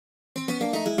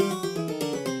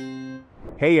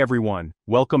Hey everyone,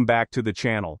 welcome back to the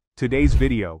channel. Today's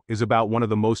video is about one of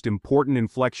the most important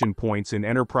inflection points in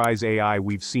enterprise AI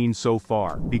we've seen so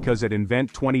far, because at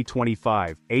Invent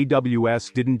 2025,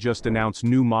 AWS didn't just announce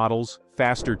new models,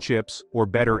 faster chips, or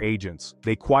better agents.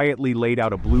 They quietly laid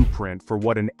out a blueprint for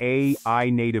what an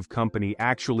AI-native company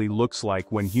actually looks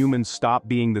like when humans stop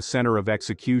being the center of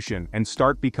execution and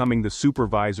start becoming the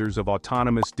supervisors of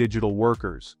autonomous digital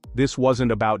workers. This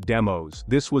wasn't about demos,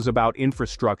 this was about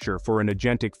infrastructure for an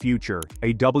agentic future.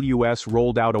 AWS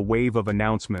rolled out a wave of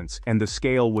announcements, and the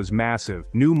scale was massive.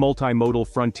 New multimodal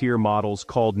frontier models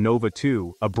called Nova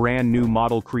 2, a brand new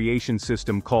model creation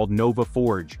system called Nova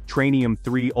Forge,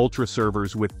 Trainium3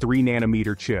 UltraServers with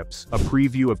 3nm chips, a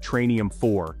preview of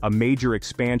Trainium4, a major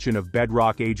expansion of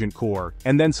Bedrock AgentCore,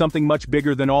 and then something much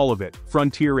bigger than all of it,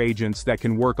 frontier agents that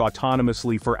can work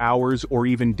autonomously for hours or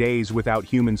even days without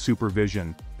human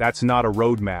supervision. That's not a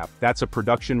roadmap, that's a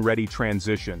production-ready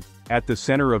transition. At the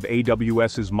center of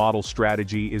AWS's model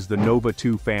strategy is the Nova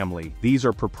 2 family. These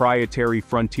are proprietary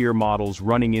frontier models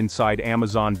running inside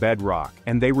Amazon Bedrock,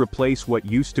 and they replace what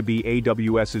used to be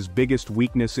AWS's biggest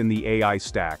weakness in the AI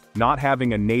stack, not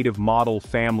having a native model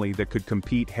family that could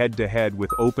compete head-to-head with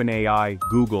OpenAI,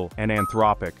 Google, and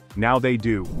Anthropic. Now they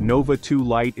do. Nova 2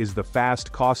 Lite is the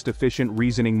fast, cost-efficient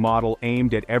reasoning model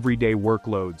aimed at everyday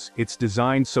workloads. It's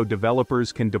designed so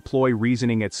developers can deploy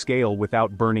reasoning at scale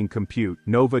without burning compute.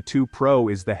 Nova 2 Pro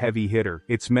is the heavy hitter.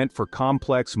 It's meant for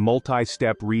complex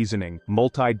multi-step reasoning,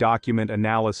 multi-document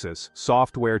analysis,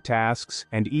 software tasks,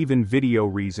 and even video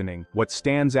reasoning. What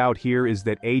stands out here is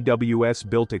that AWS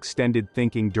built extended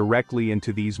thinking directly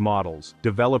into these models.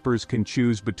 Developers can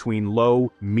choose between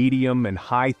low, medium, and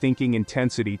high thinking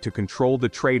intensity to control the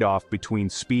trade-off between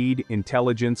speed,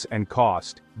 intelligence, and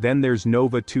cost. Then there's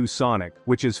Nova 2 Sonic,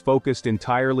 which is focused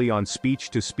entirely on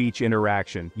speech-to-speech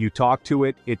interaction. You talk to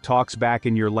it, it talks back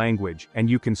in your language, and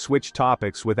you can switch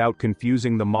topics without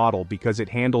confusing the model because it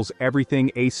handles everything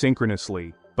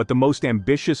asynchronously. But the most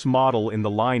ambitious model in the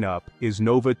lineup is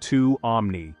Nova 2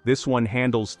 Omni. This one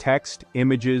handles text,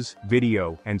 images,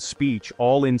 video, and speech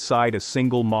all inside a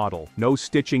single model. No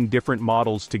stitching different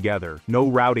models together, no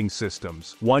routing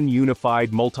systems, one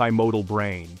unified multimodal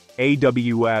brain.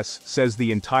 AWS says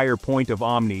the entire point of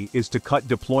Omni is to cut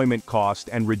deployment cost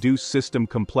and reduce system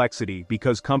complexity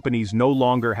because companies no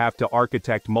longer have to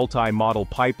architect multi-model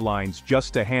pipelines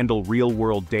just to handle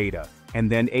real-world data. And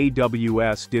then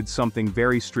AWS did something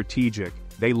very strategic.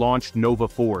 They launched Nova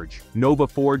Forge. Nova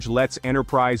Forge lets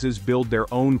enterprises build their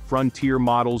own frontier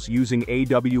models using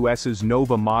AWS's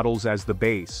Nova models as the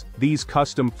base. These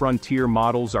custom frontier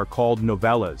models are called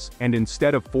novellas, and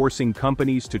instead of forcing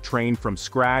companies to train from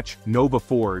scratch, Nova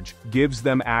Forge gives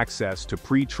them access to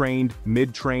pre-trained,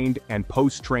 mid-trained, and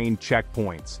post-trained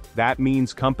checkpoints. That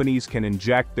means companies can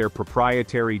inject their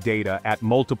proprietary data at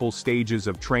multiple stages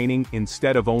of training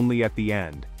instead of only at the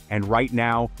end. And right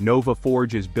now, Nova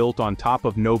Forge is built on top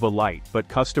of Nova Lite, but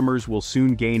customers will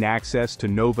soon gain access to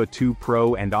Nova 2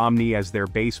 Pro and Omni as their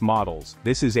base models.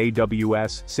 This is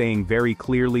AWS saying very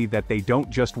clearly that they don't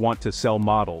just want to sell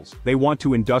models, they want to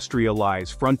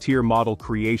industrialize frontier model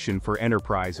creation for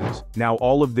enterprises. Now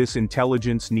all of this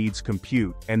intelligence needs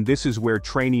compute, and this is where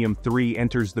Trainium3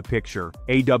 enters the picture.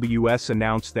 AWS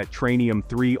announced that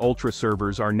Trainium3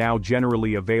 UltraServers are now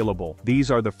generally available.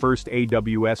 These are the first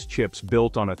AWS chips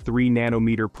built on a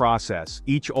 3nm process.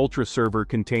 Each UltraServer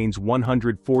contains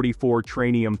 144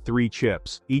 Trainium3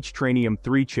 chips. Each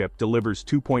Trainium3 chip delivers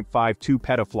 2.52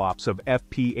 petaflops of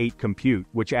FP8 compute,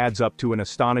 which adds up to an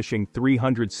astonishing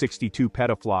 362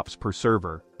 petaflops per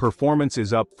server. Performance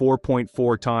is up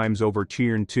 4.4 times over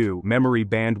Trn2, memory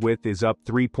bandwidth is up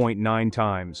 3.9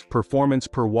 times, performance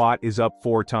per watt is up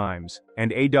 4 times.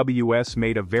 And AWS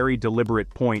made a very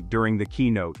deliberate point during the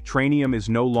keynote. Trainium is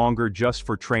no longer just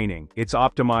for training, it's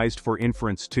optimized for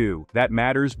inference too. That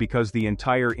matters because the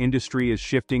entire industry is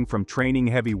shifting from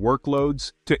training-heavy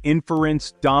workloads to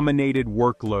inference-dominated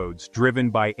workloads driven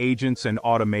by agents and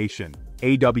automation.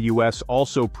 AWS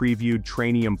also previewed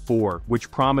Trainium4,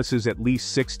 which promises at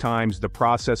least 6 times the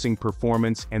processing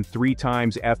performance and 3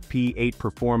 times FP8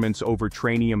 performance over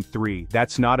Trainium3.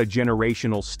 That's not a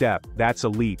generational step, that's a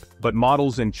leap. But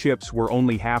models and chips were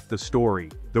only half the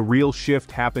story. The real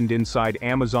shift happened inside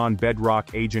Amazon Bedrock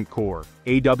AgentCore.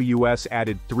 AWS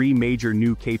added 3 major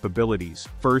new capabilities.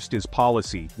 First is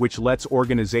policy, which lets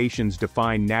organizations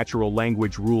define natural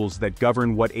language rules that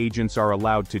govern what agents are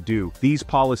allowed to do. These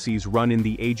policies run in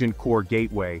the AgentCore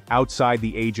gateway, outside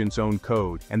the agent's own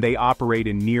code, and they operate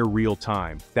in near real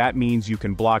time. That means you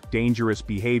can block dangerous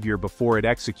behavior before it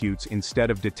executes instead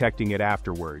of detecting it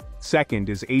afterward. Second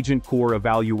is AgentCore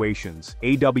evaluations.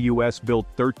 AWS built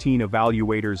 13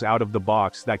 evaluators evaluators out of the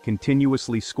box that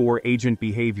continuously score agent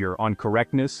behavior on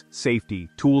correctness, safety,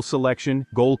 tool selection,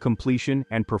 goal completion,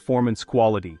 and performance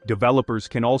quality. Developers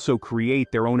can also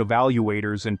create their own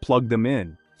evaluators and plug them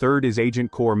in. Third is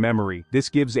AgentCore memory. This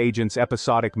gives agents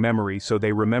episodic memory so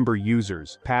they remember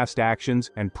users, past actions,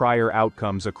 and prior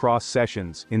outcomes across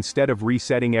sessions. Instead of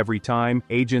resetting every time,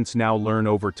 agents now learn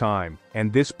over time.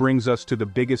 And this brings us to the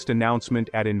biggest announcement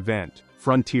at nVent.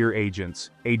 Frontier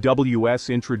agents.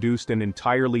 AWS introduced an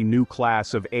entirely new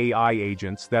class of AI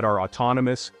agents that are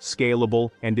autonomous,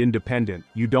 scalable, and independent.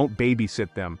 You don't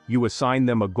babysit them, you assign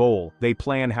them a goal, they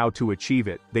plan how to achieve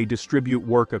it, they distribute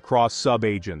work across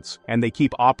sub-agents, and they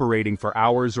keep operating for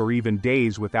hours or even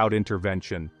days without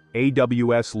intervention.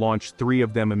 AWS launched 3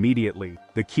 of them immediately.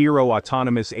 The Kiro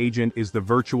Autonomous Agent is the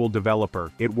virtual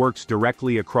developer. It works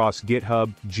directly across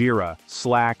GitHub, Jira,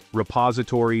 Slack,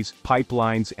 repositories,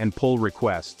 pipelines, and pull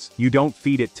requests. You don't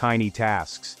feed it tiny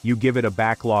tasks. You give it a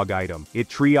backlog item. It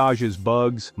triages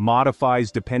bugs,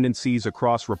 modifies dependencies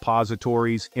across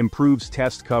repositories, improves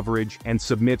test coverage, and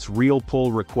submits real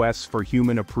pull requests for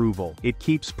human approval. It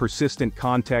keeps persistent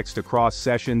context across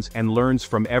sessions and learns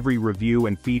from every review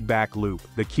and feedback loop.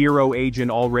 The Kiro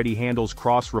agent already handles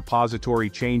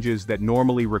cross-repository changes that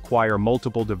normally require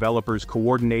multiple developers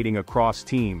coordinating across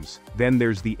teams. Then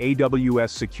there's the AWS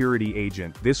Security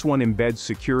Agent. This one embeds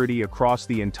security across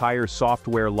the entire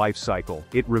software lifecycle.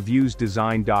 It reviews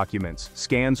design documents,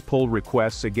 scans pull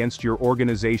requests against your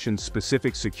organization's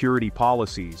specific security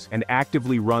policies, and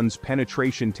actively runs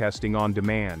penetration testing on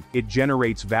demand. It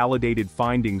generates validated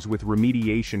findings with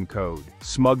remediation code.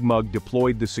 SmugMug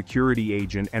deployed the security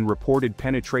agent and reported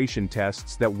penetration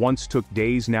tests that once took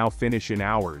days now finish in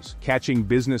hours, catching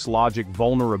business logic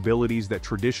vulnerabilities that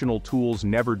traditional tools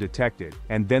never detected.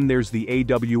 And then there's the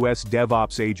AWS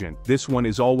DevOps agent. This one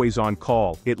is always on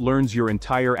call. It learns your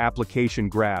entire application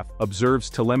graph, observes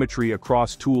telemetry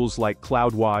across tools like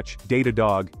CloudWatch,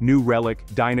 Datadog, New Relic,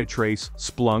 Dynatrace,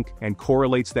 Splunk, and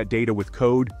correlates that data with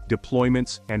code,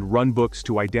 deployments, and runbooks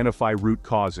to identify root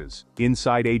causes.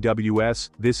 Inside AWS,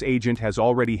 this agent has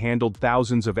already handled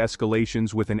thousands of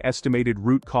escalations with an estimated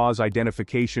root cause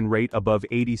identification rate above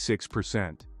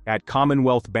 86%. At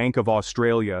Commonwealth Bank of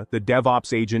Australia, the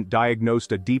DevOps agent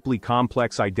diagnosed a deeply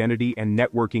complex identity and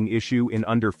networking issue in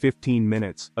under 15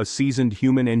 minutes. A seasoned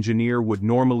human engineer would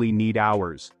normally need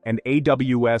hours, and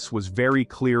AWS was very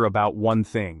clear about one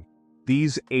thing.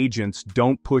 These agents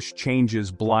don't push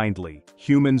changes blindly.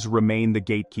 Humans remain the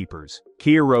gatekeepers.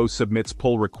 Kiro submits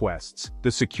pull requests.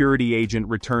 The security agent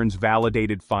returns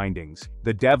validated findings.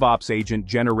 The DevOps agent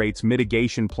generates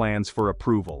mitigation plans for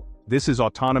approval. This is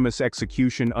autonomous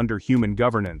execution under human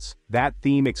governance. That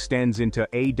theme extends into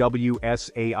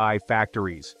AWS AI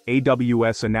factories.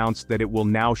 AWS announced that it will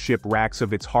now ship racks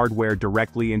of its hardware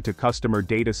directly into customer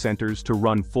data centers to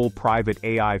run full private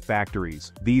AI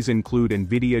factories. These include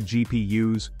Nvidia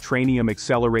GPUs, Trainium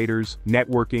accelerators,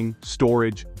 networking,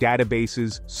 storage,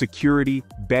 databases, security,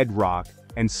 Bedrock,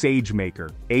 and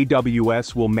SageMaker.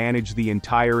 AWS will manage the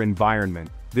entire environment.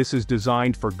 This is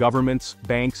designed for governments,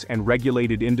 banks, and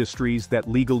regulated industries that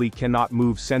legally cannot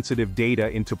move sensitive data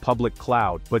into public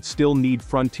cloud, but still need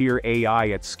frontier AI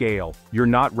at scale. You're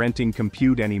not renting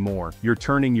compute anymore. You're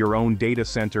turning your own data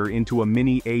center into a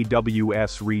mini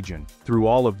AWS region. Through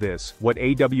all of this, what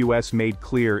AWS made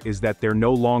clear is that they're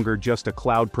no longer just a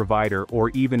cloud provider or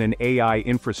even an AI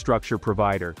infrastructure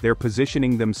provider. They're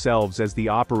positioning themselves as the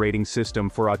operating system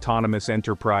for autonomous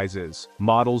enterprises.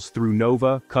 Models through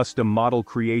Nova, custom model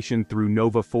creation through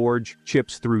Nova Forge,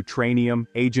 chips through Tranium,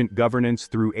 agent governance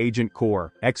through AgentCore,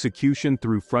 execution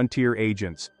through frontier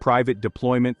agents, private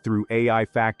deployment through AI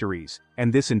factories.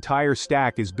 And this entire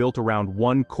stack is built around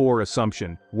one core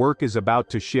assumption: work is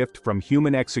about to shift from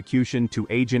human execution to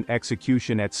agent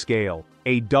execution at scale.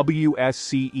 AWS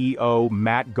CEO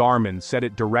Matt Garman said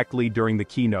it directly during the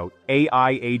keynote.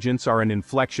 AI agents are an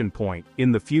inflection point.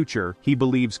 In the future, he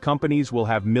believes companies will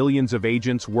have millions of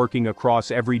agents working across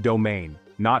every domain.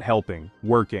 Not helping,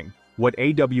 working. What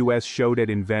AWS showed at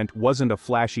nVent wasn't a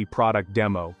flashy product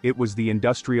demo, it was the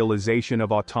industrialization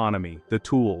of autonomy, the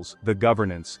tools, the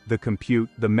governance, the compute,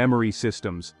 the memory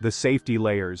systems, the safety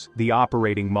layers, the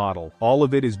operating model. All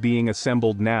of it is being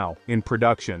assembled now, in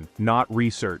production, not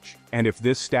research. And if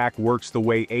this stack works the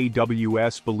way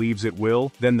AWS believes it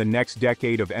will, then the next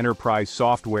decade of enterprise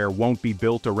software won't be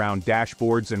built around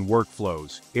dashboards and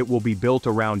workflows. It will be built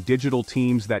around digital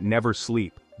teams that never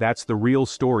sleep. That's the real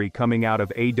story coming out of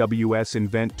AWS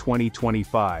nVent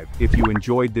 2025. If you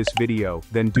enjoyed this video,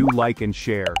 then do like and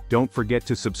share. Don't forget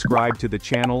to subscribe to the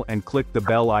channel and click the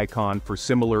bell icon for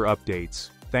similar updates.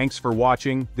 Thanks for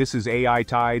watching. This is AI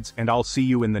Tides, and I'll see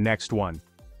you in the next one.